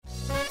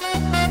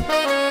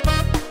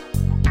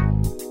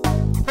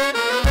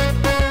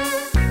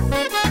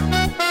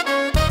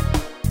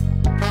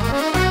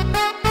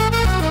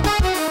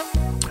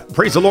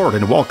Praise the Lord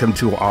and welcome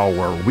to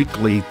our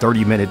weekly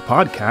 30-minute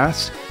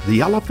podcast,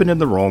 The Elephant in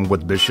the Room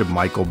with Bishop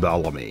Michael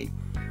Bellamy.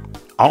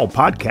 Our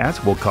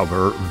podcast will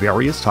cover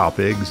various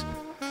topics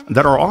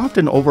that are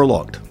often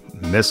overlooked,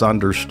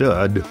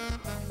 misunderstood,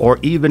 or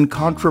even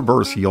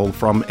controversial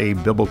from a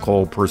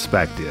biblical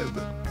perspective.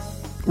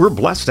 We're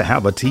blessed to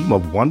have a team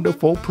of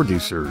wonderful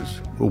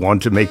producers who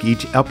want to make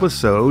each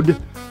episode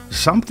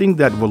something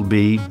that will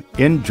be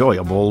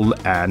enjoyable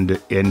and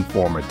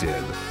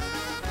informative.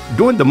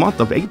 During the month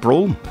of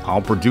April,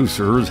 our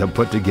producers have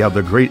put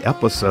together great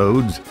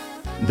episodes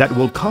that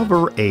will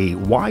cover a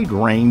wide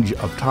range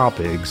of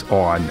topics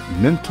on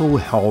mental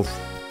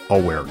health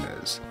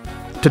awareness.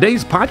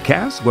 Today's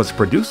podcast was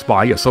produced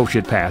by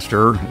Associate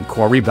Pastor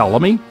Corey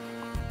Bellamy.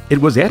 It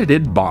was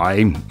edited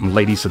by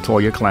Lady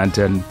Satoya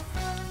Clanton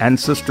and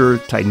Sister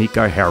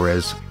Tainika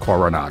Harris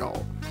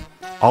Coronado.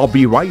 I'll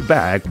be right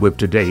back with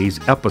today's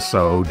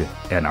episode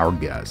and our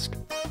guest.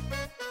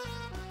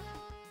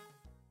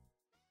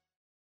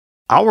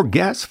 Our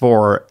guest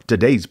for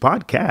today's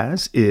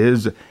podcast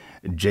is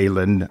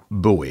Jaelyn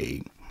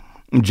Bouie.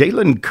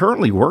 Jaelyn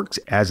currently works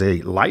as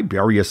a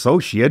library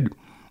associate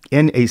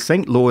in a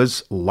St.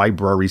 Louis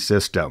library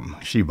system.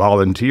 She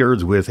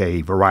volunteers with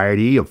a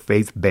variety of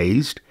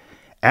faith-based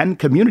and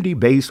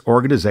community-based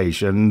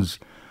organizations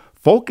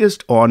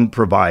focused on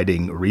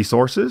providing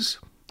resources,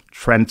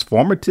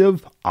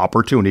 transformative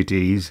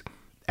opportunities,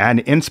 and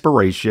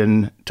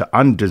inspiration to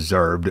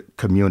undeserved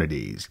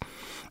communities.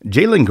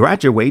 Jaelyn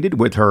graduated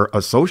with her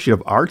Associate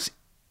of Arts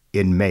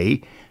in May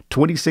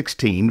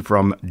 2016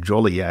 from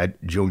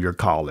Joliet Junior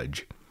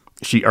College.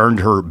 She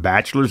earned her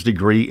bachelor's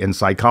degree in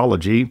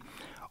psychology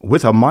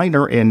with a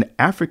minor in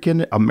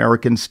African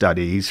American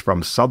Studies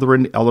from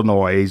Southern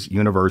Illinois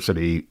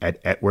University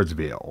at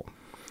Edwardsville.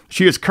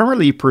 She is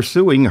currently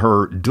pursuing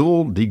her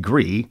dual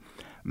degree,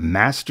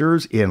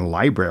 Master's in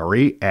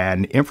Library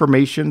and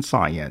Information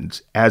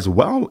Science, as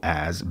well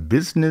as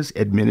Business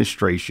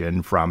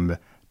Administration from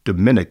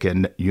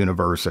Dominican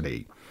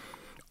University.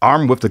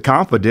 Armed with the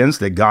confidence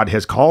that God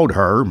has called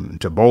her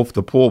to both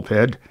the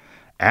pulpit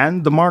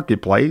and the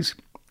marketplace,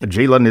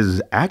 Jaelyn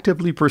is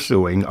actively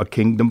pursuing a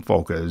kingdom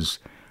focus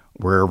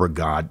wherever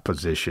God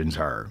positions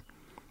her.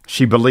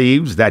 She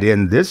believes that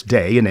in this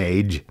day and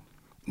age,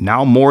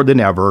 now more than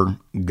ever,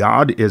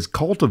 God is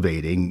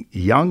cultivating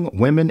young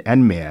women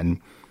and men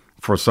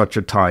for such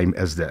a time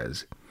as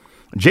this.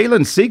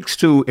 Jaelyn seeks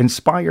to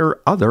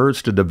inspire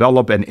others to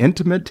develop an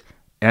intimate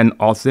and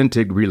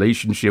authentic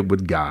relationship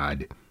with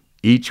God,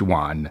 each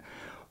one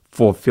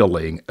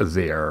fulfilling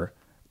their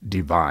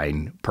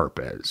divine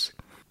purpose.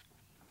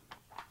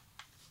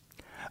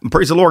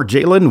 Praise the Lord,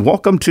 Jaelyn.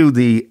 Welcome to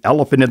The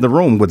Elephant in the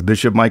Room with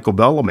Bishop Michael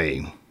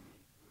Bellamy.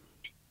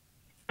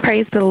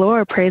 Praise the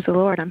Lord. Praise the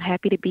Lord. I'm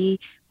happy to be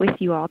with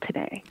you all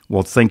today.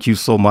 Well, thank you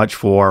so much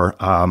for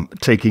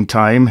taking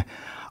time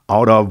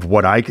out of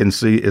what I can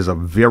see is a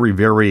very,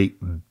 very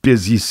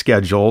busy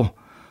schedule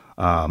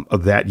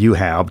that you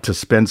have to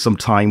spend some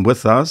time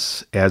with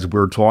us as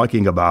we're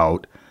talking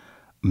about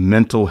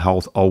mental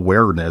health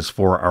awareness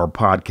for our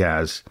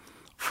podcast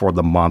for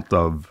the month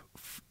of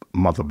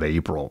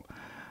April.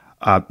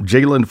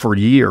 Jaelyn, for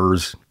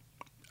years,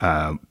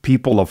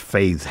 people of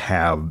faith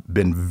have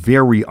been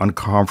very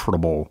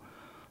uncomfortable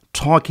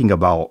talking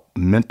about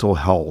mental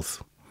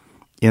health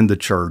in the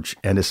church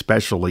and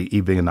especially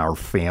even in our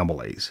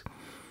families.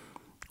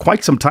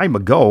 Quite some time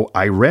ago,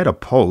 I read a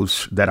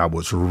post that I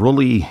was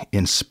really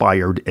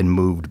inspired and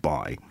moved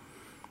by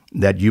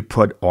that you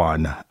put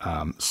on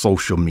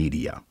social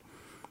media,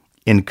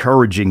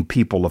 encouraging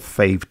people of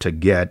faith to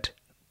get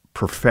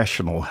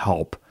professional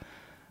help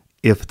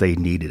if they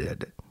needed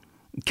it.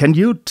 Can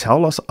you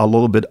tell us a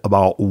little bit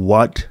about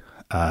what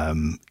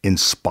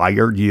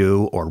inspired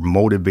you or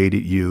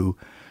motivated you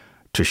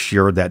to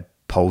share that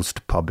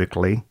post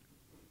publicly?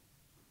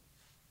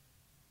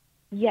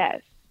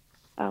 Yes.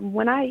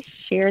 When I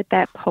shared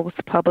that post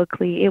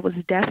publicly, it was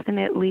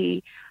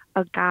definitely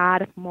a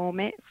God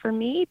moment for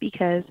me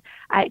because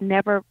I'd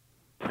never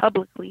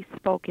publicly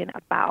spoken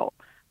about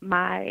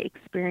my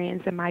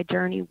experience and my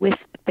journey with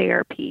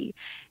therapy.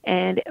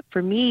 And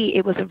for me,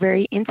 it was a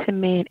very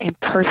intimate and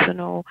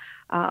personal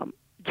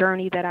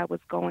journey that I was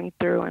going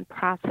through and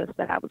process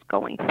that I was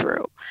going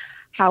through.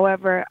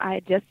 However,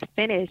 I just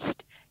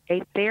finished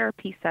a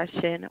therapy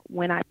session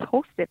when I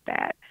posted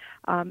that.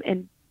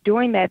 And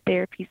during that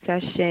therapy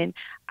session,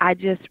 I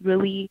just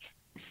really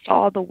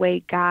saw the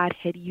way God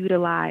had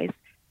utilized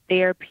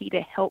therapy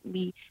to help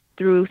me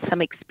through some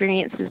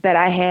experiences that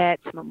I had,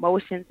 some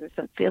emotions and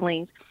some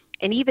feelings,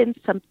 and even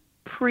some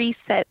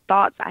preset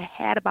thoughts I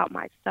had about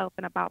myself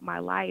and about my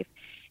life.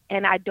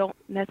 And I don't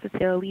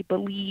necessarily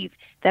believe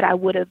that I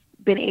would have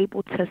been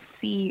able to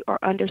see or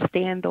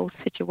understand those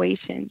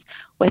situations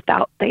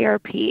without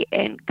therapy.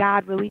 And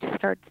God really just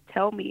started to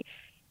tell me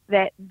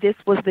that this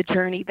was the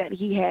journey that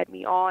he had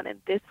me on, and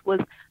this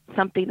was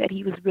something that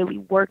he was really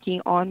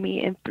working on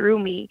me and through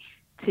me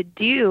to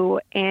do.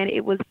 And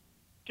it was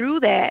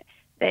through that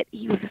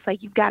he was just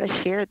like, you've got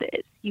to share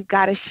this. You've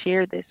got to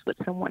share this with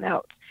someone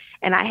else.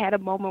 And I had a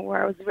moment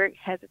where I was very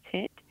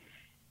hesitant,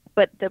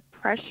 but the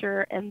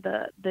pressure and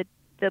the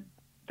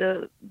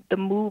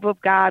move of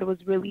God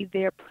was really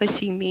there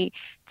pushing me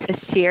to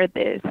share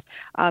this.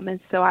 And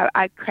so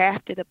I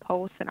crafted a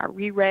post and I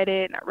reread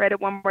it and I read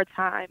it one more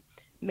time,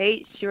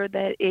 made sure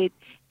that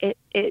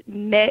it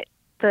met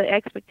the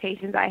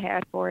expectations I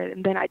had for it.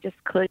 And then I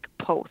just clicked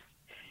post,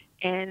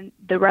 and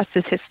the rest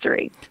is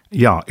history.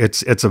 Yeah,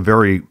 it's a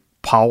very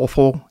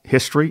powerful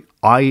history.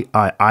 I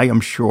am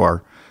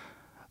sure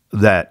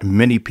that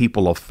many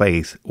people of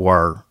faith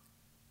were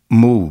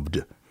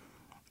moved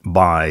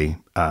by,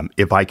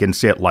 if I can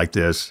say it like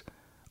this,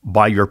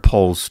 by your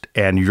post,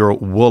 and you're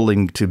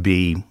willing to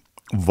be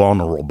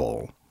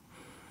vulnerable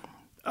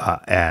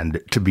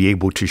and to be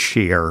able to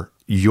share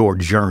your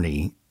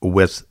journey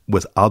with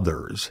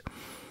others.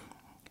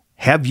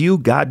 Have you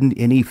gotten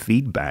any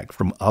feedback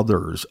from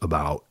others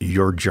about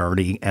your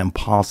journey and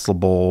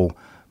possible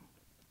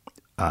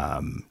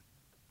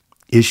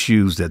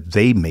issues that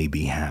they may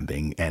be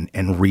having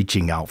and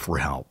reaching out for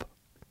help?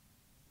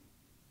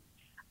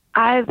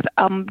 I've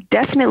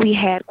definitely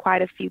had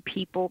quite a few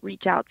people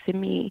reach out to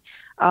me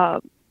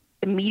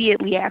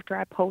immediately after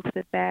I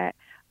posted that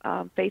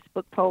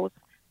Facebook post,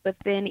 but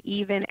then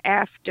even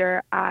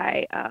after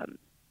I,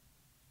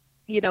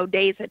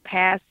 days had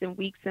passed and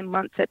weeks and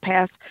months had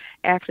passed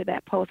after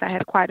that post, I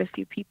had quite a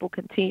few people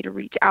continue to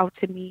reach out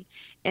to me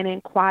and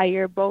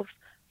inquire, both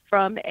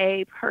from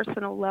a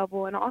personal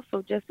level and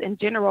also just in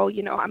general.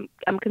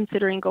 I'm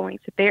considering going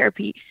to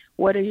therapy.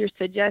 What are your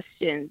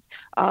suggestions?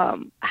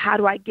 How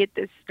do I get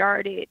this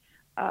started?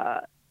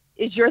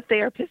 Is your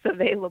therapist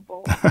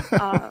available?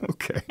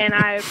 Okay. And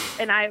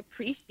I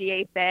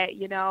appreciate that.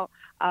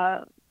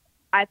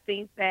 I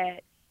think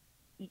that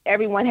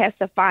everyone has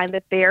to find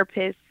the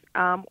therapist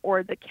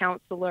or the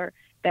counselor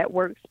that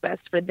works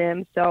best for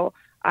them. So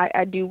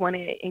I do want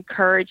to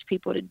encourage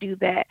people to do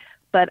that.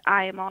 But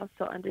I am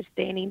also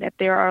understanding that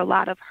there are a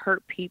lot of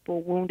hurt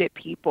people, wounded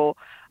people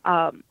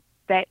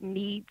that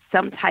need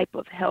some type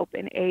of help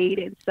and aid.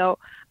 And so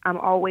I'm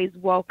always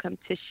welcome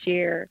to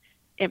share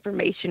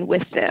information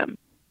with them.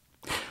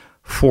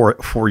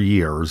 For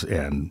years,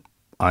 and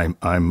I'm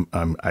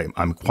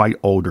quite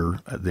older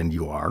than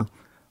you are.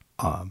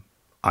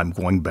 I'm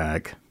going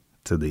back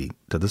to the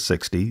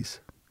 60s.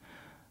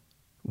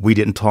 We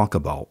didn't talk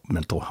about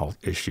mental health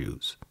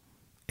issues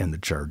in the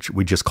church.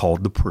 We just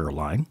called the prayer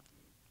line.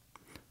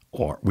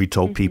 Or we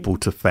told people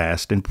to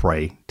fast and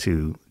pray,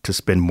 to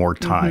spend more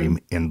time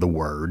in the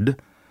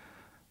Word.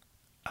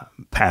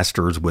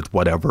 Pastors, with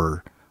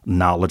whatever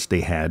knowledge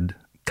they had,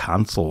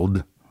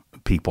 counseled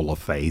people of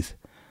faith.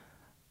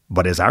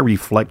 But as I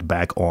reflect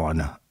back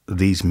on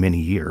these many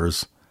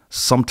years,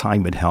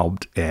 sometimes it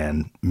helped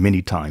and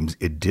many times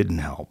it didn't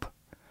help.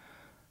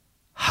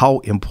 How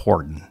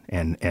important,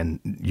 and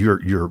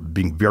you're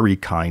being very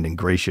kind and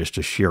gracious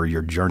to share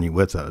your journey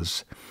with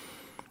us.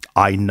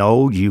 I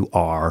know you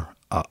are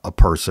a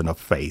person of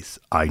faith.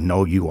 I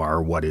know you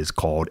are what is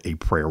called a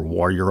prayer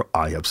warrior.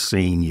 I have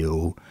seen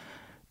you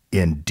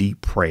in deep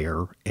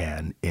prayer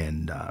and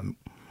in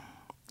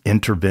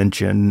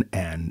intervention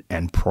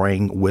and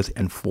praying with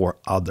and for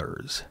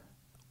others.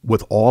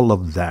 With all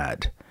of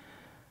that,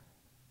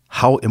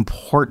 how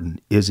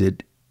important is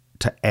it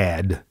to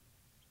add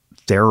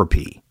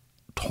therapy,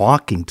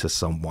 talking to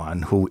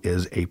someone who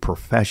is a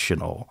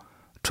professional,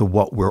 to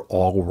what we're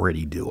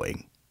already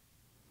doing?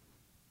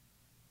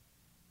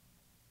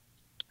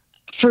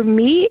 For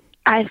me,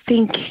 I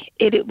think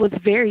it was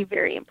very,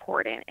 very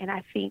important. And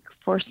I think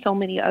for so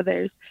many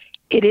others,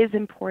 it is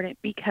important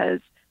because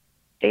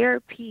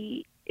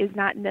therapy is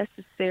not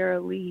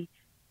necessarily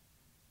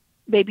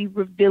maybe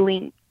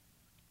revealing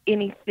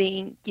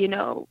anything,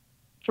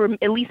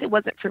 at least it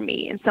wasn't for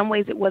me. In some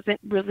ways, it wasn't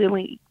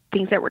revealing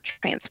things that were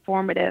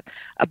transformative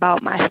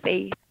about my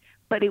faith,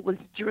 but it was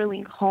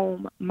drilling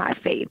home my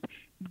faith,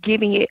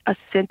 giving it a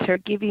center,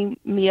 giving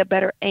me a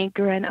better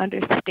anchor and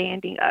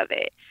understanding of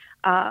it.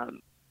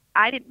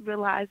 I didn't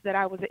realize that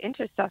I was an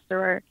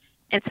intercessor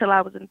until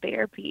I was in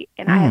therapy,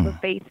 and I have a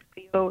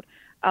faith-filled,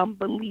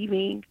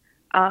 believing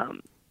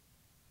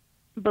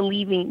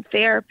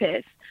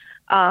therapist.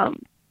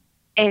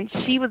 And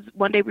she was,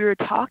 one day we were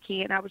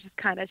talking, and I was just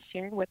kind of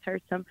sharing with her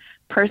some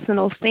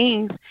personal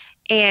things,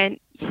 and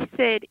she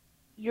said,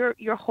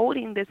 "You're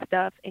holding this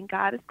stuff, and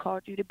God has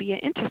called you to be an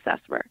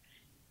intercessor.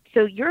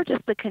 So you're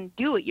just a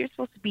conduit. You're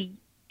supposed to be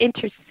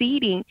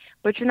interceding,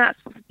 but you're not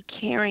supposed to be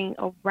carrying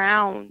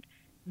around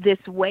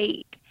this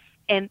weight,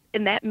 and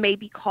that may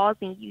be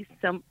causing you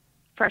some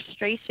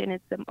frustration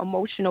and some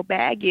emotional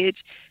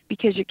baggage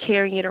because you're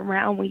carrying it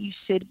around when you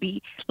should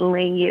be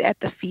laying it at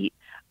the feet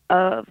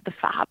of the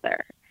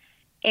Father."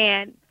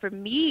 And for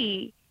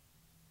me,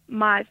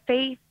 my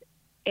faith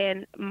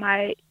and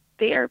my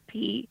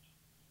therapy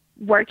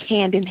work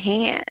hand in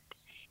hand.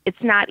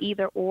 It's not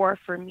either or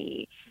for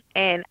me.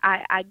 and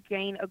I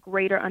gain a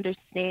greater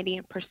understanding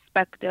and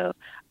perspective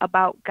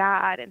about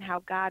God and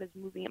how God is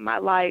moving in my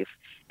life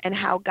and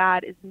how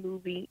God is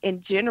moving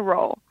in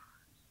general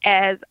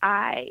as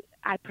I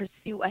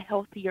pursue a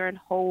healthier and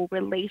whole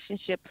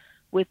relationship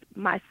with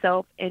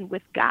myself and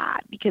with God,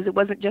 because it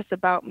wasn't just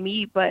about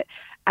me, but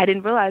I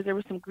didn't realize there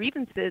were some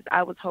grievances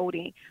I was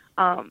holding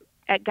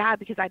at God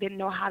because I didn't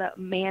know how to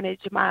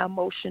manage my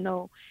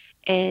emotional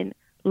and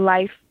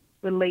life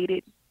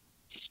related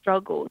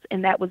struggles,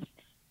 and that was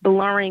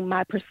blurring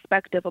my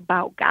perspective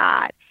about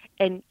God,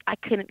 and I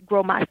couldn't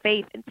grow my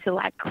faith until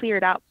I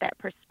cleared out that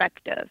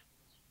perspective.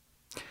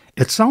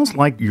 It sounds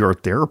like your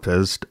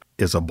therapist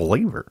is a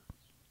believer.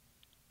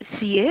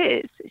 She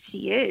is.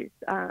 She is.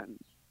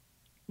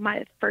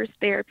 My first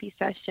therapy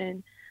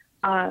session,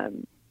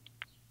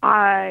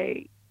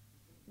 I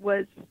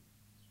was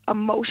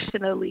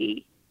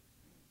emotionally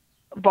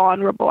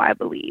vulnerable. I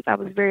believe I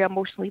was very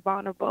emotionally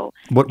vulnerable.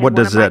 What And one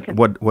does of my that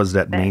what was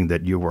that concerns, mean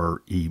that you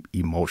were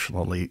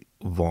emotionally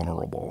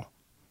vulnerable?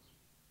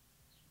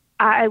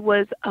 I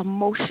was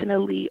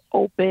emotionally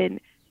open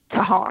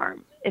to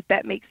harm, if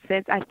that makes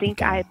sense. I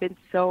think I Okay. had been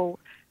so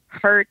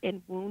hurt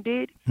and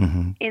wounded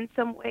Hmm. in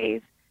some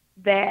ways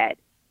that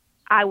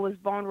I was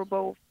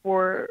vulnerable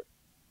for,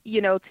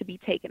 to be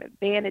taken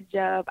advantage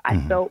of. I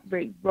Hmm. felt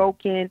very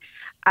broken.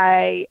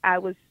 I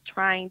was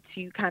trying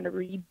to kind of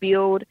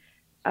rebuild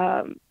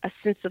a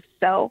sense of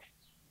self,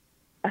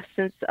 a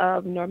sense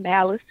of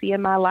normalcy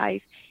in my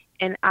life,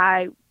 and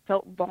I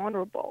felt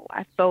vulnerable.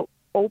 I felt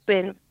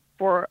open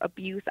for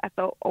abuse. I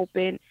felt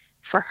open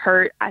for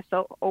hurt. I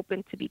felt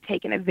open to be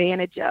taken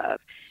advantage of.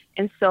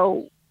 And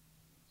so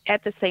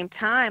at the same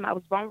time, I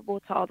was vulnerable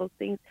to all those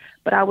things,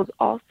 but I was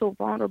also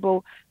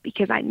vulnerable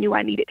because I knew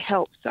I needed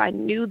help. So I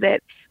knew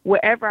that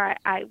wherever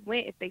I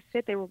went, if they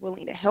said they were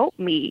willing to help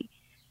me,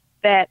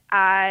 that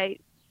I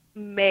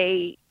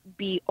may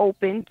be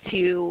open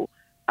to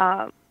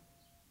um,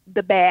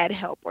 the bad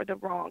help or the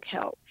wrong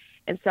help.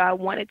 And so I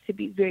wanted to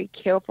be very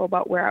careful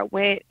about where I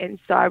went. And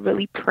so I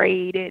really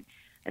prayed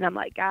and I'm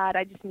like, God,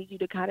 I just need you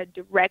to kind of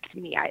direct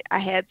me. I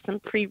had some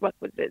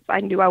prerequisites.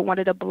 I knew I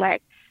wanted a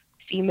Black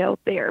female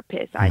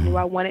therapist. I knew Hmm.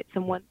 I wanted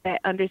someone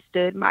that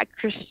understood my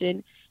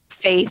Christian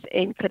faith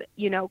and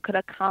could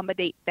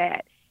accommodate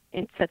that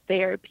into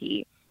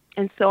therapy.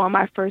 And so on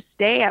my first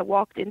day, I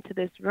walked into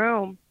this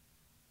room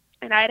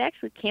and I had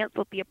actually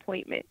canceled the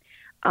appointment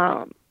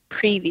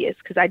previous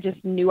because I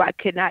just knew I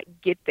could not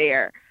get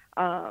there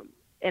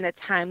in a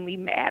timely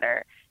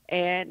manner,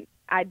 and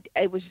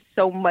it was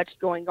so much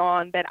going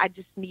on that I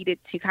just needed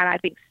to kind of, I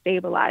think,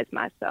 stabilize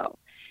myself.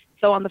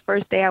 So on the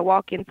first day, I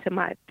walk into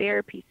my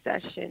therapy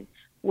session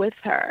with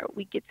her.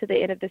 We get to the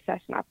end of the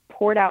session. I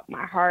poured out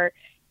my heart,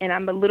 and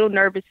I'm a little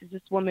nervous. Is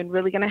this woman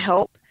really going to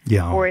help,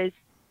 Yeah. or is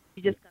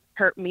she just going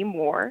to hurt me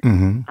more?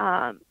 Hmm.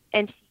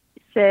 And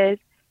she says,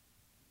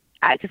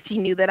 because she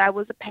knew that I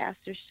was a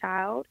pastor's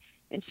child,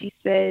 and she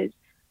says,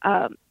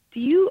 are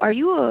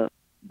you a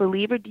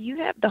believer? Do you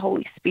have the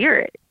Holy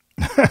Spirit?"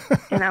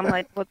 And I'm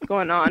like, what's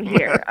going on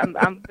here?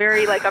 I'm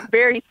very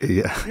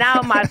Yeah.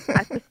 now my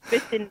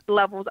suspicion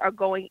levels are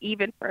going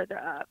even further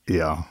up.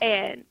 Yeah.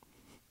 And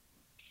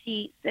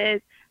she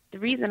says, the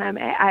reason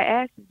I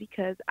asked is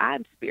because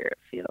I'm spirit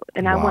filled,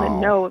 and I want to Wow.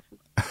 know if we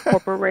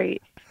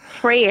incorporate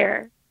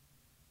prayer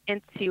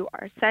into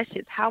our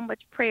sessions. How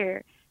much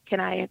prayer can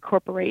I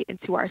incorporate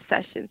into our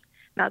sessions?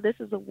 Now, this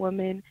is a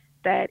woman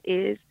that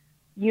is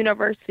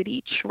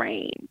university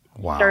trained,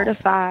 Wow.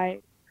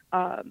 certified,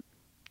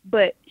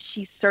 but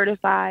she's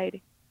certified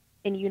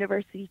and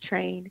university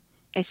trained,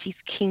 and she's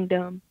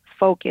kingdom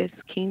focused,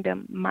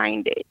 kingdom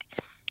minded.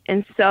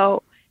 And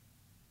so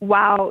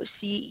while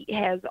she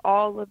has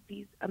all of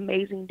these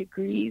amazing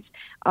degrees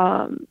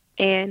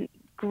and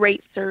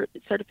great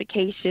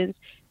certifications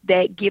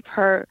that give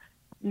her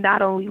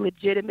not only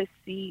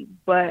legitimacy,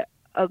 but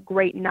a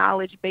great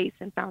knowledge base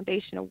and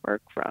foundation to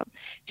work from,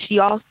 she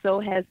also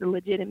has the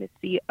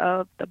legitimacy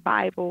of the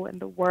Bible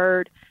and the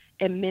Word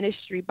and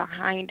ministry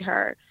behind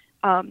her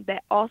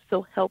that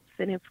also helps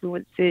and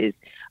influences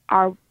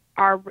our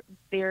our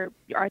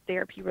our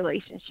therapy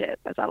relationship,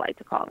 as I like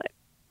to call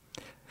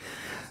it.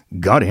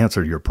 God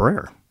answered your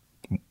prayer.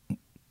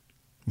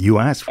 You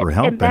asked for And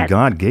help, and that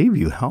God gave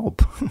you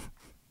help.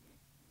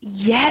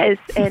 Yes,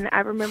 and I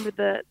remember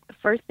the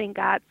first thing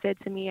God said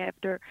to me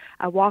after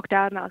I walked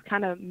out, and I was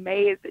kind of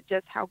amazed at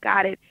just how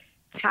God had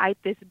tied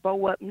this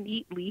bow up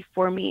neatly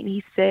for me. And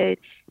He said,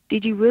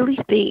 "Did you really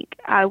think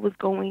I was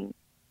going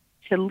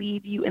to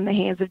leave you in the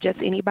hands of just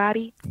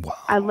anybody?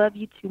 I Wow. love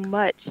you too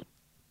much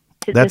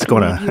to That's just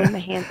going leave you in to, the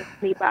hands of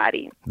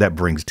anybody." that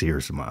brings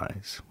tears to my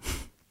eyes.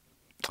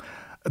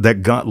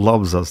 That God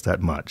loves us that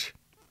much,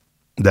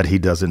 that He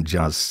doesn't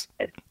just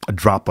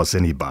drop us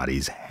in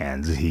anybody's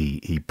hands.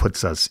 He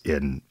puts us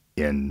in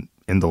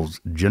those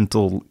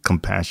gentle,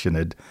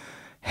 compassionate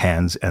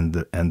hands, and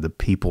the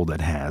people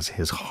that has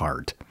His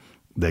heart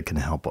that can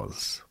help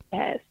us.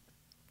 Yes,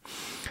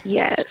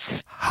 yes,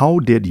 How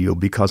did you?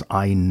 Because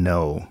I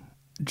know,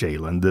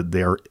 Jaelyn, that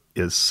there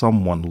is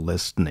someone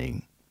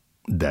listening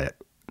that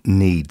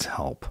needs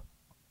help,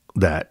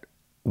 that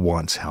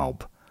wants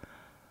help,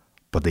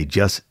 but they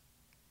just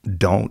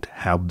don't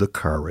have the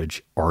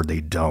courage, or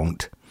they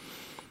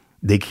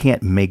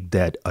can't make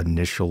that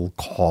initial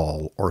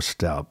call or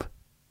step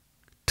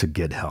to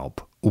get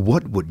help.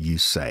 What would you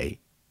say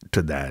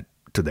to that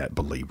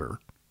believer?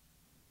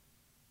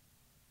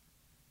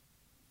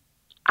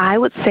 I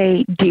would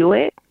say do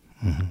it.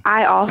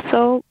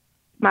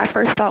 My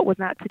first thought was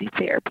not to do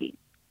therapy.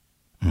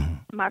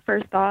 My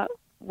first thought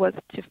was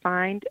to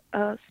find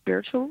a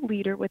spiritual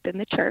leader within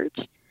the church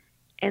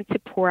and to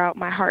pour out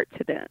my heart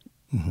to them.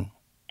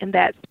 And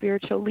that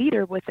spiritual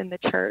leader within the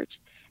church,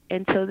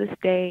 until this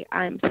day,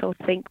 I'm so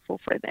thankful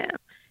for them,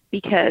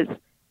 because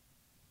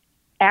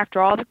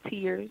after all the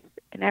tears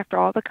and after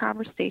all the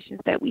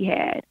conversations that we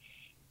had,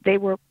 they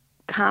were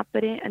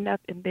confident enough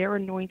in their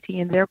anointing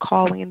and their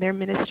calling and their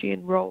ministry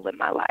and role in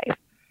my life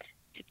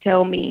to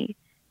tell me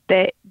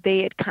that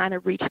they had kind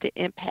of reached an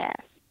impasse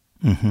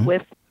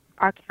with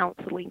our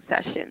counseling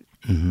sessions,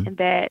 and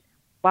that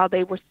while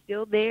they were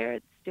still there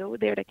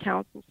to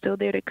counsel, still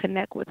there to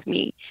connect with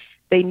me,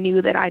 they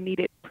knew that I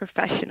needed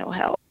professional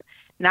help.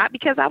 Not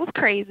because I was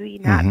crazy,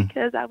 not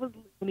because I was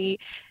loony,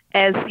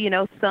 as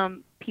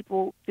some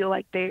people feel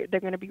like they're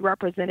going to be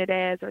represented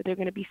as, or they're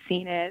going to be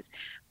seen as,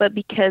 but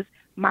because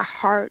my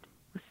heart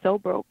was so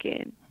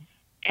broken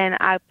and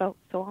I felt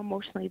so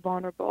emotionally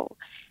vulnerable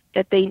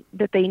that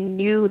they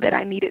knew that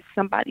I needed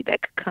somebody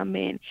that could come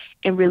in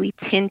and really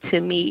tend to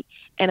me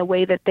in a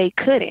way that they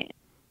couldn't.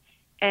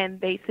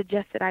 And they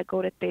suggested I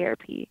go to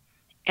therapy.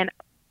 And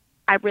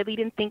I really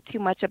didn't think too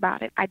much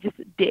about it. I just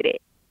did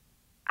it.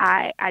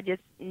 I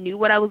just knew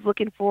what I was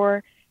looking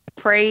for,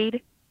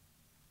 prayed,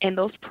 and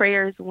those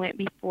prayers went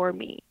before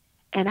me.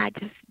 And I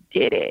just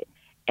did it.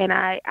 And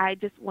I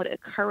just want to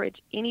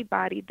encourage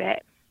anybody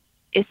that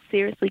is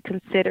seriously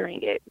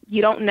considering it.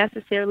 You don't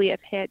necessarily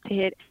have had to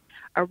hit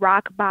a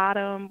rock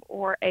bottom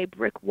or a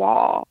brick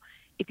wall.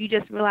 If you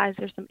just realize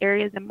there's some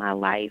areas in my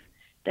life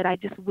that I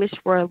just wish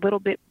were a little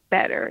bit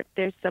better, if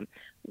there's some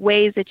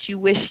ways that you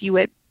wish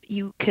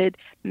you could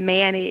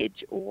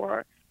manage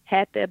or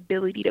had the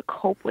ability to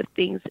cope with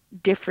things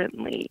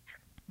differently,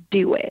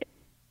 do it.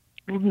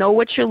 Know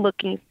what you're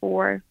looking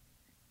for,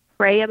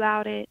 pray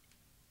about it,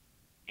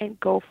 and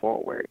go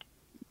forward.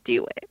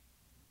 Do it.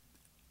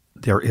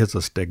 There is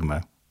a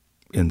stigma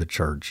in the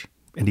church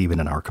and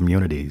even in our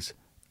communities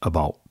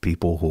about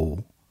people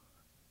who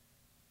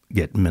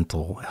get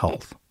mental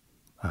health,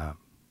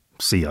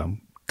 see a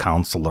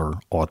counselor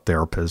or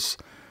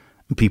therapist.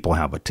 People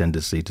have a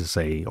tendency to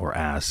say or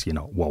ask,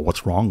 well,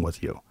 what's wrong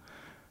with you?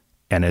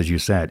 And as you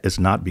said, it's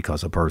not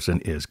because a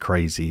person is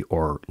crazy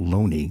or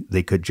loony.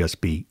 They could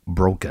just be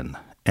broken.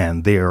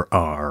 And there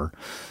are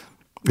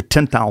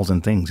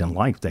 10,000 things in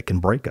life that can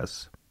break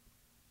us.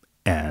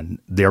 And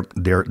there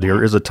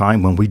is a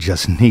time when we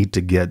just need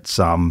to get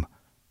some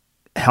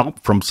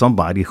help from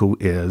somebody who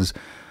is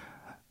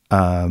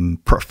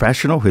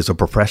professional, who's a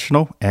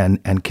professional,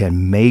 and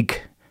can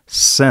make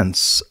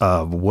sense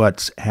of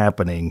what's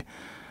happening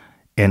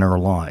in our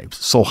lives.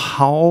 So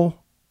how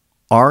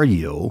are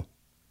you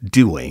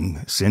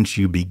doing since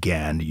you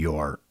began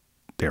your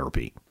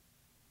therapy?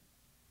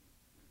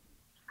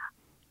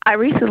 I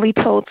recently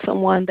told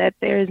someone that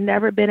there has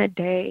never been a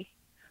day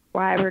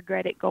where I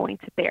regretted going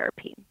to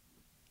therapy.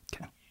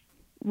 Okay.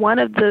 One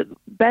of the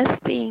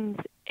best things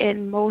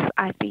and most,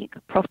 I think,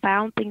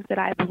 profound things that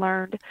I've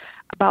learned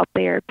about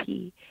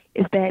therapy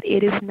is that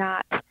it is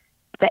not,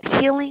 that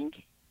healing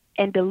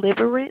and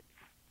deliverance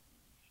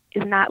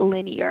is not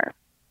linear.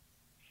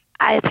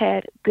 I've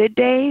had good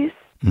days.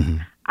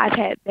 I've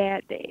had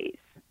bad days.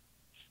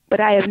 But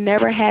I have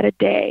never had a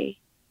day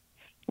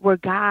where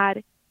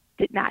God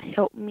did not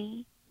help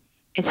me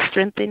and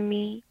strengthen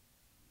me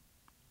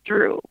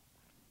through.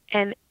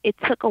 And it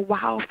took a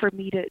while for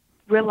me to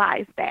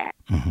realize that.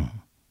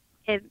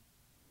 And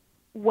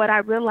what I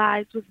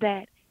realized was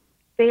that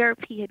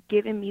therapy had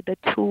given me the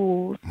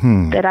tools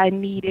that I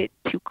needed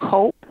to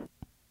cope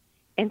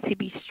and to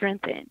be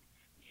strengthened.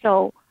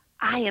 So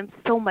I am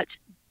so much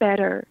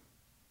better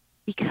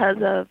because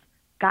of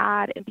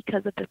God and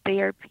because of the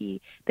therapy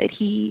that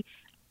He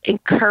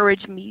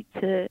encouraged me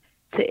to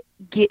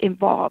get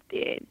involved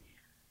in.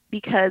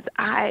 Because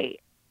at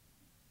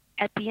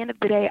the end of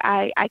the day,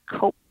 I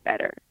cope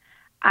better.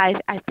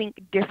 I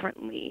think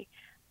differently.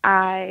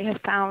 I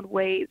have found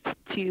ways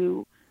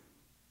to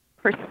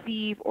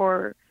perceive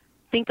or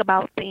think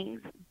about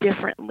things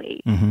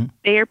differently.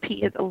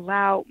 Therapy has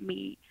allowed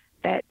me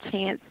that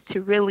chance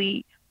to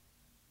really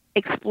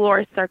explore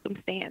a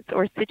circumstance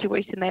or a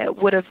situation that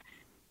would have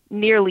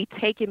nearly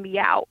taken me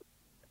out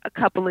a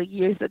couple of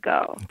years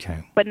ago.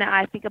 Okay. But now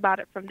I think about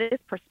it from this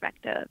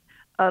perspective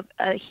of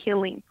a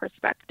healing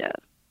perspective.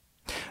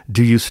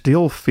 Do you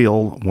still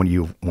feel when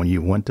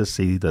you went to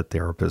see the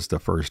therapist the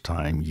first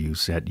time, you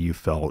said you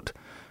felt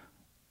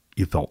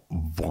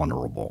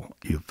vulnerable,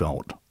 you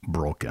felt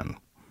broken?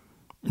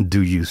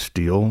 Do you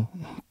still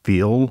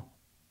feel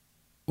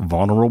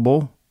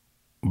vulnerable,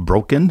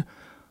 broken,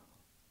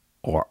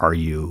 or are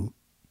you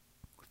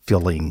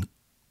feeling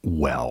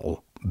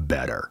well,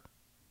 better?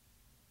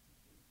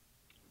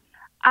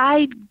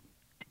 I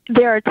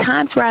there are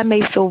times where I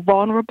may feel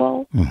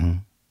vulnerable, Mm-hmm.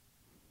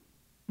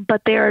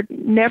 but there are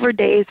never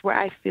days where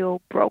I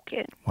feel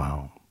broken.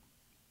 Wow.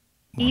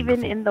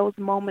 Even Wonderful. in those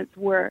moments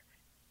where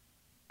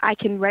I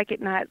can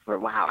recognize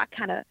wow,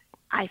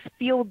 I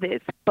feel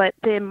this, but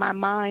then my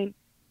mind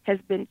has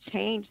been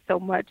changed so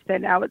much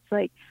that now it's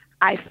like,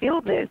 I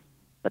feel this,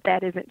 but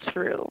that isn't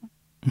true.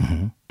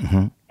 Mm-hmm.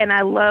 Mm-hmm. And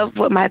I love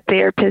what my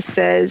therapist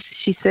says.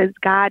 She says,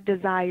 God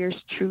desires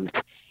truth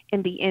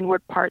in the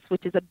inward parts,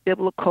 which is a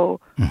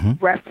biblical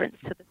reference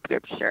to the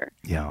scripture.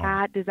 Yeah.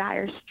 God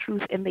desires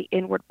truth in the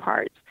inward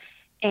parts.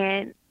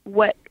 And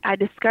what I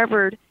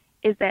discovered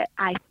is that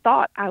I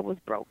thought I was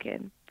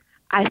broken.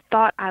 I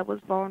thought I was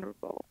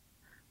vulnerable,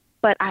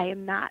 but I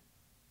am not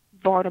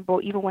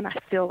vulnerable even when I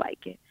feel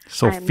like it.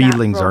 So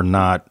feelings are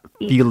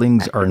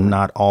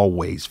not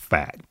always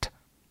fact.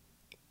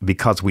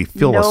 Because we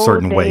feel a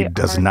certain way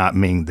does not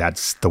mean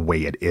that's the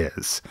way it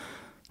is.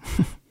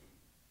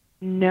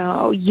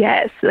 No,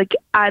 yes, like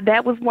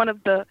that was one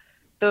of the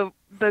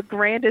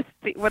grandest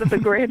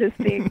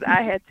things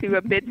I had to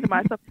admit to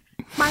myself.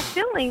 My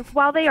feelings,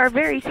 while they are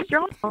very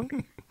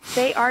strong,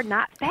 they are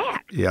not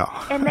fact.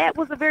 Yeah. And that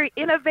was a very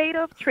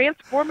innovative,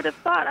 transformative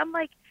thought. I'm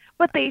like,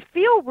 but they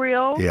feel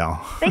real.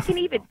 Yeah. They can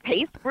even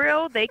taste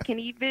real. They can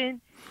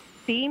even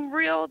seem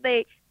real.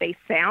 They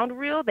sound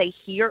real. I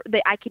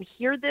can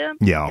hear them.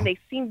 Yeah. And they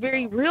seem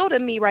very real to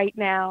me right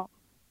now.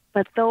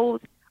 But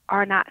those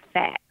are not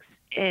facts.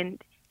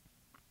 And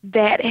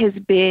that has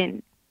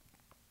been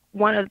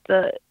one of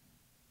the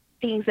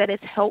things that has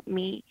helped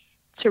me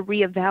to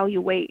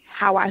reevaluate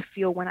how I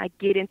feel when I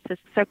get into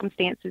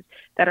circumstances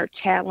that are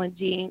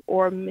challenging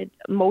or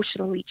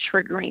emotionally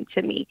triggering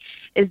to me,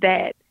 is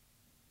that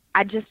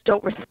I just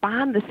don't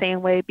respond the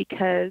same way,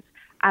 because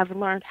I've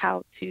learned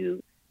how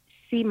to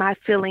see my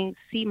feelings,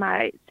 see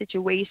my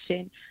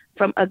situation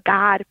from a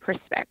God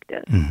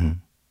perspective. Mm-hmm.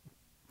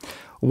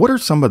 What are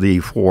some of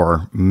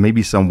for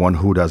maybe someone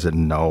who doesn't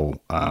know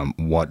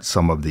what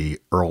some of the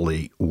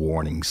early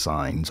warning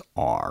signs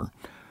are,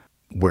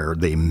 where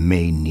they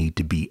may need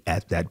to be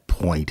at that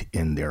point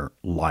in their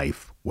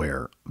life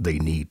where they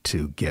need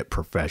to get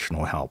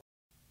professional help?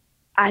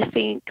 I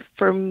think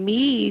for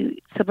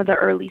me, some of the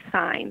early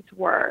signs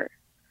were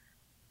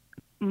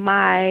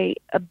my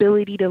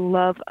ability to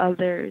love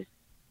others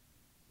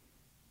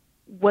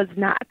was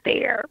not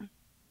there.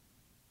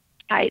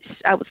 I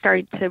was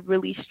starting to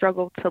really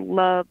struggle to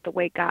love the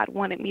way God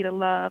wanted me to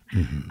love.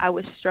 Mm-hmm. I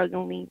was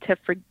struggling to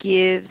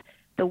forgive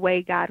the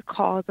way God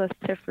calls us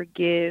to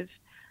forgive.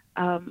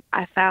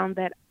 I found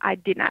that I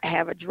did not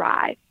have a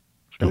drive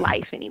for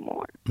life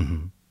anymore.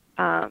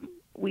 Mm-hmm.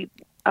 We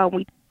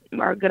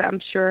are good. I'm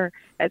sure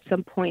at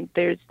some point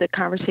there's the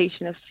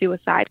conversation of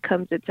suicide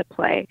comes into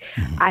play.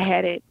 Mm-hmm.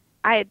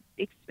 I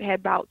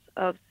had bouts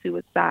of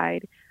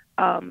suicide,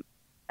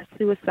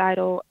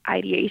 suicidal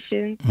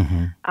ideations.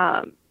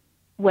 Mm-hmm.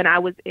 When I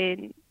was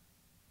in,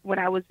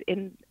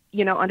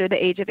 under the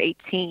age of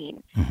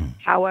 18. Mm-hmm.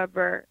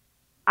 However,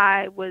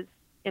 I was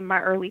in my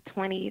early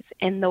 20s,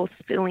 and those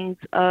feelings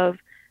of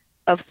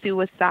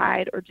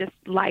suicide or just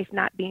life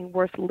not being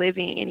worth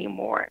living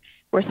anymore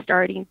were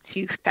starting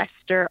to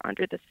fester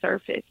under the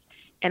surface.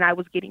 And I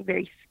was getting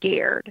very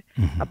scared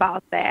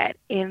about that.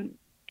 And,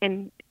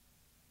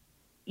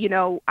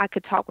 I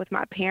could talk with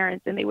my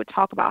parents, and they would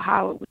talk about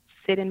how it would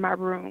sit in my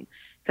room.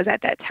 Because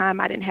at that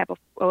time, I didn't have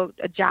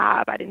a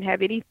job. I didn't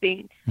have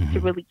anything to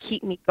really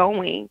keep me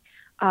going.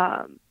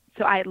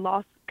 So I had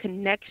lost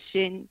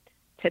connection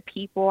to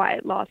people. I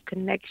had lost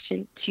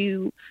connection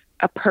to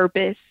a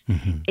purpose.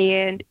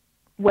 And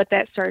what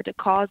that started to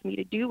cause me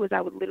to do was I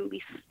would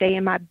literally stay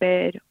in my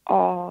bed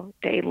all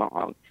day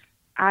long.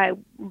 I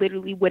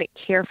literally wouldn't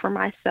care for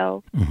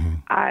myself.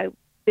 I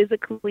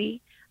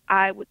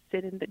would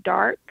sit in the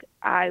dark.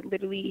 I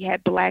literally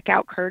had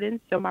blackout curtains.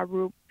 So my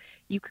room,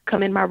 you could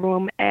come in my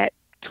room at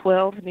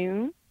 12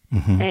 noon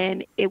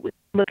and it would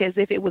look as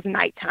if it was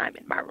nighttime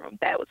in my room.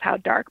 That was how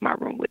dark my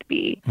room would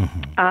be.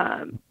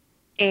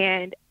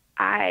 And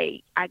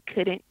I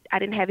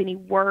didn't have any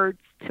words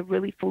to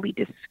really fully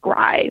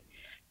describe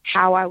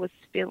how I was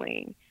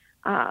feeling.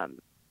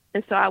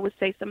 And so I would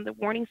say some of the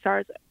warning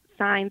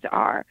signs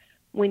are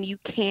when you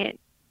can't,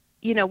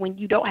 when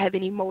you don't have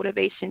any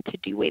motivation to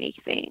do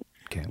anything,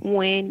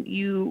 when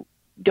you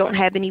don't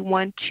have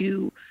anyone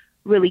to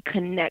really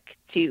connect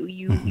to.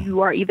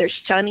 You are either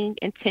shunning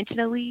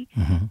intentionally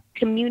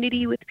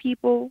community with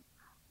people,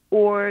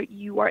 or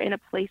you are in a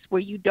place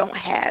where you don't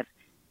have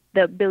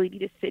the ability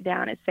to sit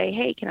down and say,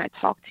 hey, can I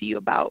talk to you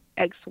about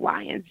X,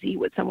 Y, and Z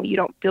with someone? You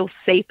don't feel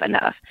safe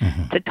enough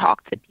to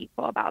talk to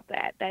people about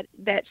that.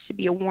 That should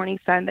be a warning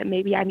sign that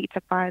maybe I need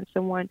to find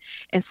someone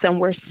and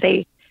somewhere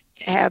safe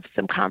to have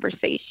some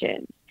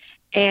conversations.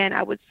 And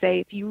I would say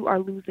if you are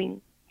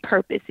losing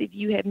purpose, if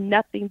you have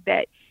nothing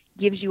that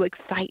gives you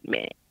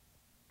excitement,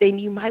 then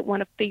you might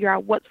want to figure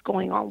out what's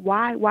going on.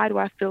 Why do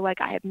I feel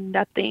like I have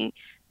nothing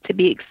to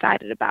be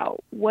excited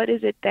about? What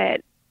is it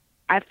that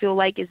I feel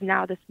like is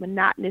now this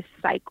monotonous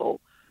cycle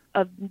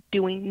of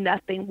doing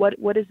nothing?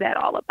 What is that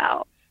all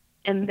about?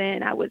 And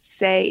then I would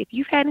say, if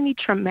you've had any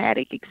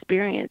traumatic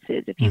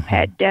experiences, if you've Mm-hmm.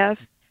 had death,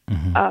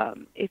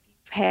 Mm-hmm. if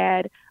you've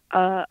had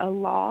a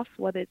loss,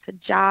 whether it's a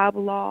job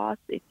loss,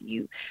 if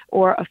you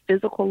or a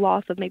physical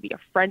loss of maybe a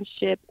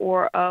friendship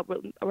or a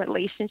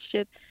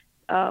relationship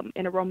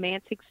in a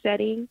romantic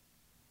setting,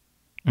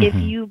 if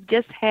Mm-hmm. you've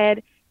just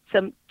had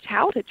some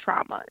childhood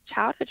trauma,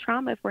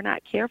 if we're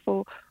not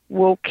careful,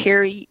 will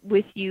carry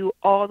with you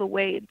all the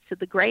way into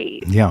the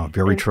grave. Yeah,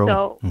 very And true.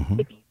 so, Mm-hmm.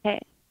 if you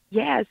had,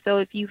 yeah, so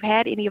if you've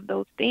had any of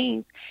those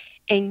things,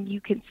 and you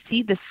can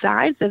see the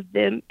signs of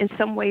them in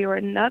some way or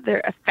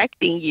another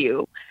affecting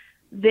you,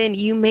 then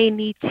you may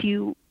need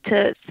to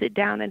sit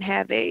down and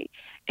have a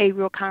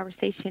real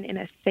conversation in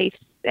a safe,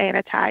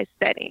 sanitized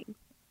setting.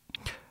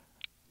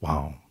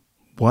 Wow,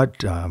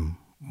 what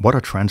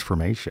a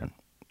transformation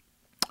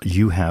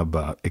you have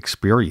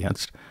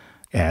experienced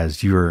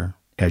as you're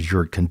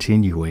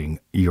continuing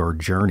your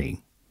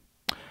journey.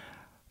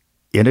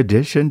 In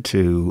addition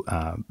to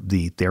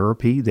the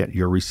therapy that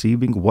you're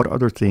receiving, what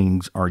other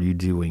things are you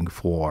doing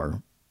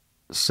for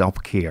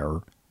self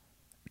care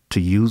to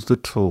use the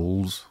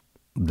tools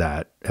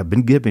that have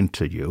been given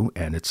to you?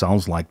 And it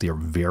sounds like they're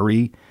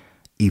very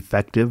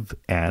effective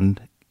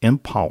and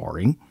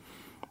empowering.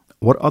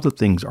 What other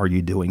things are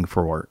you doing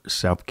for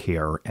self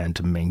care and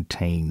to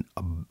maintain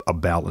a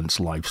balanced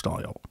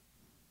lifestyle?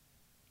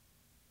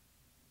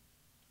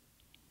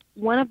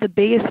 One of the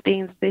biggest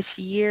things this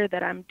year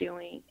that I'm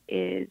doing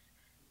is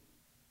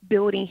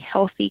building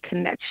healthy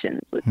connections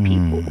with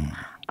people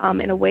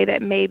in a way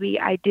that maybe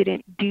I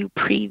didn't do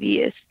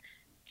previous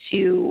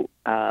to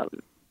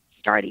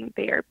starting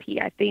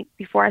therapy. I think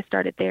before I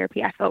started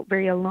therapy, I felt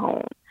very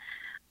alone.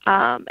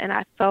 And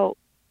I felt,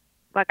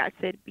 like I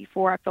said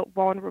before, I felt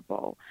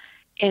vulnerable.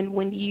 And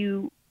when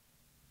you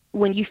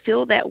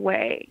feel that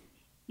way,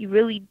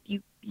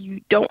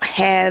 you don't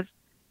have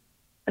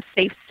a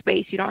safe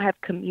space. You don't have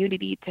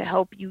community to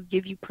help you,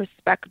 give you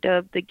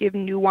perspective, to give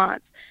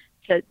nuance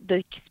to the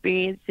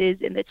experiences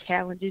and the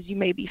challenges you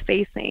may be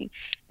facing.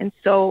 And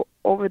so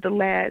over the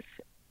last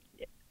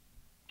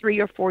 3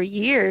 or 4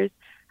 years,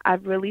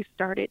 I've really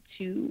started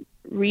to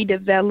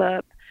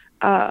redevelop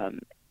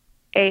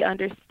a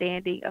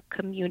understanding of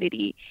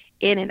community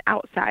in and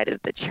outside of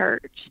the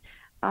church,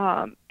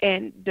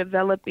 and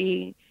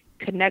developing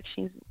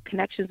connections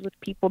with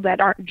people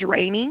that aren't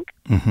draining,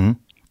 Mm-hmm.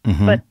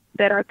 Mm-hmm. but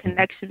that are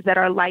connections that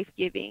are life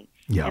giving.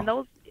 Yeah. And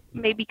those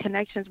may be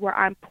connections where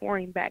I'm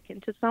pouring back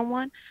into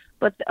someone,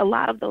 but a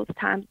lot of those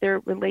times they're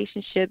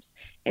relationships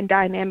and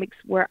dynamics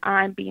where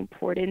I'm being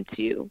poured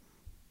into.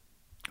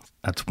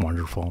 That's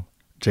wonderful.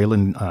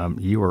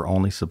 Jaelyn, you were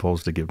only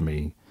supposed to give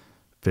me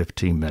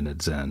 15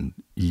 minutes, and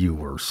you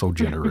were so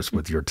generous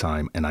with your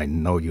time, and I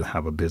know you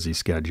have a busy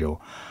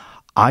schedule.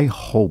 I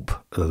hope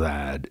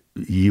that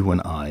you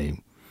and I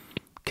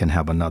can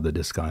have another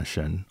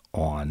discussion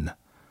on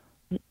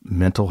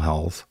mental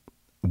health,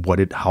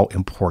 how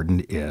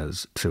important it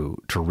is to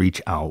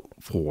reach out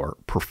for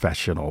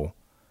professional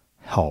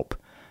help,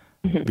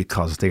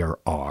 because there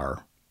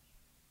are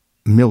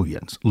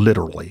millions,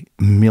 literally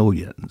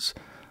millions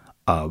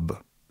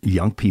of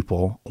young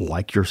people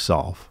like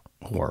yourself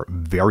who are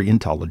very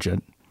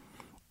intelligent,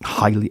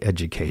 highly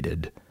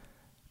educated,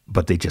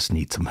 but they just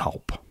need some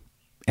help.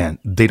 And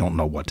they don't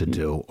know what to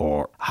do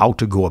or how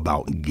to go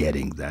about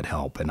getting that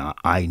help. And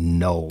I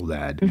know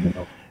that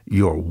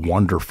you're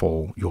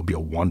wonderful. You'll be a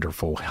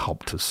wonderful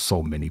help to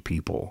so many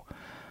people.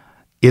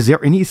 Is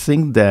there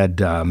anything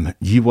that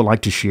you would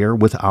like to share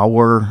with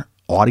our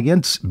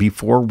audience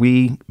before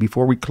we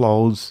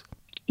close?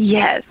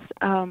 Yes.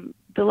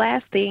 The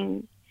last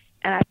thing,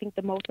 and I think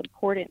the most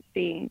important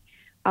thing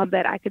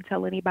that I could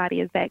tell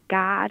anybody, is that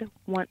God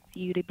wants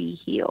you to be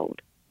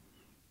healed.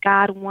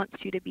 God wants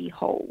you to be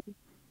whole.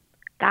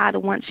 God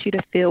wants you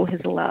to feel his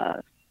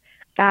love.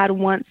 God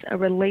wants a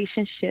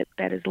relationship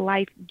that is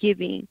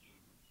life-giving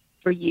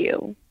for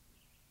you.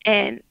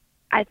 And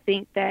I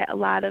think that a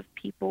lot of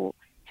people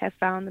have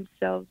found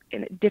themselves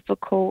in a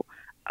difficult,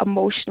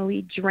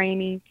 emotionally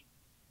draining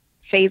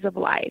phase of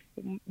life,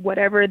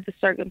 whatever the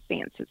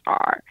circumstances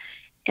are.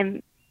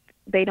 And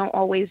they don't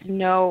always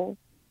know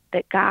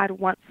that God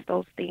wants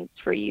those things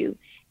for you.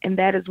 And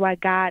that is why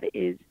God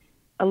is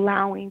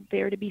allowing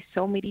there to be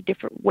so many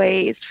different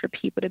ways for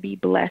people to be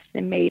blessed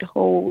and made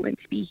whole and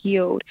to be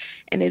healed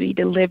and to be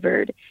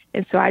delivered.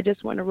 And so I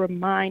just want to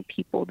remind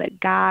people that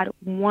God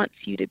wants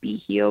you to be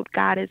healed.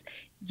 God is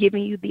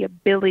giving you the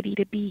ability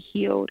to be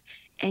healed,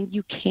 and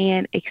you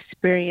can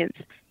experience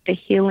the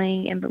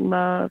healing and the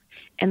love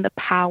and the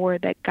power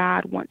that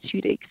God wants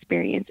you to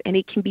experience. And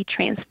it can be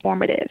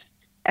transformative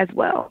as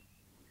well.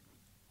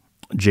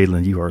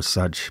 Jaelyn, you are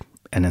such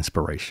an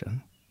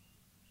inspiration.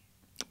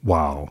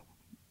 Wow.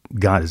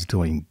 God is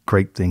doing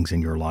great things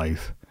in your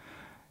life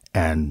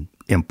and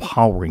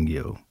empowering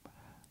you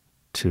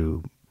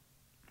to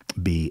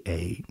be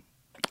a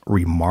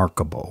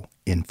remarkable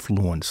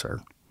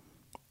influencer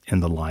in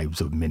the lives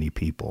of many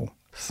people.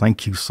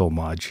 Thank you so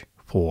much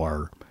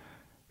for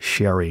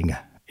sharing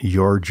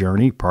your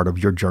journey, part of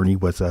your journey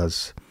with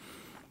us,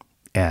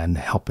 and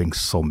helping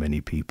so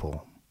many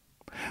people.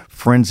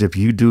 Friends, if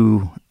you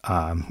do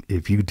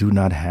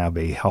not have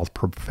a health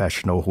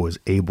professional who is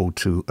able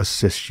to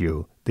assist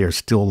you, there's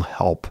still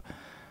help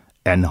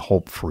and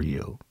hope for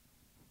you,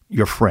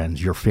 your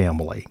friends, your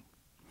family.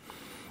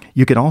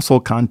 You can also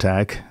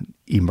contact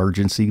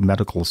emergency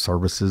medical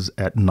services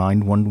at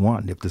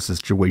 911 if the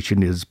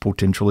situation is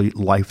potentially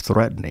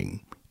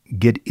life-threatening.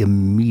 Get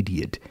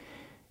immediate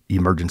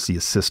emergency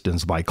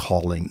assistance by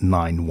calling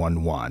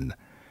 911,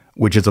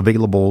 which is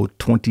available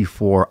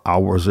 24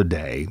 hours a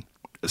day,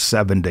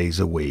 7 days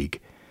a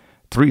week,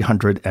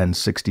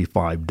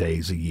 365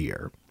 days a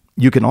year.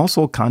 You can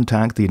also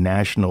contact the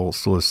National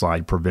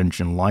Suicide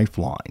Prevention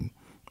Lifeline.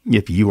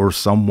 If you or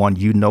someone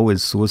you know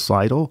is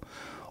suicidal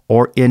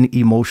or in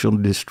emotional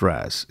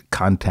distress,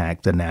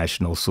 contact the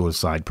National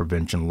Suicide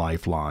Prevention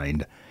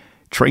Lifeline.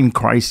 Trained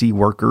crisis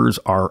workers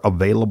are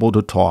available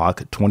to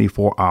talk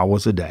 24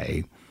 hours a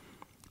day,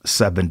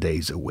 7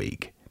 days a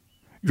week.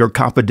 Your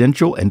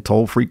confidential and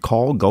toll-free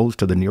call goes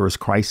to the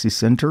nearest crisis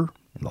center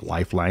in the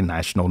Lifeline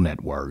National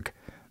Network.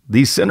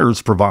 These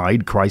centers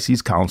provide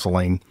crisis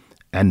counseling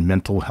and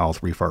mental health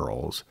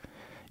referrals.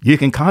 You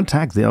can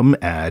contact them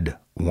at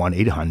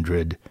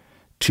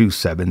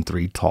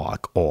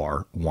 1-800-273-TALK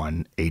or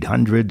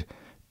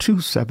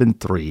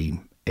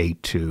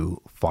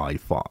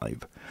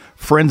 1-800-273-8255.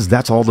 Friends,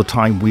 that's all the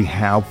time we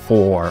have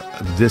for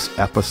this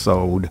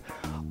episode.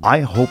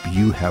 I hope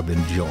you have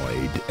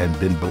enjoyed and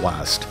been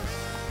blessed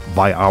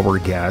by our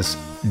guest,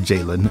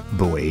 Jaelyn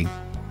Bouie.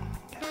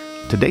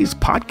 Today's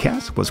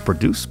podcast was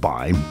produced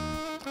by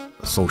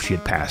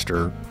Associate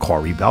Pastor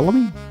Corey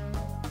Bellamy,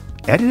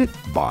 edited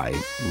by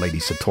Lady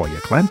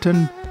Satoya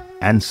Clinton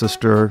and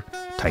Sister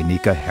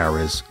Tainika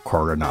Harris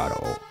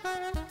Coronado.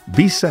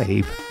 Be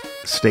safe,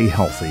 stay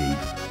healthy,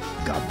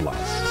 God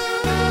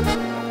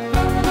bless.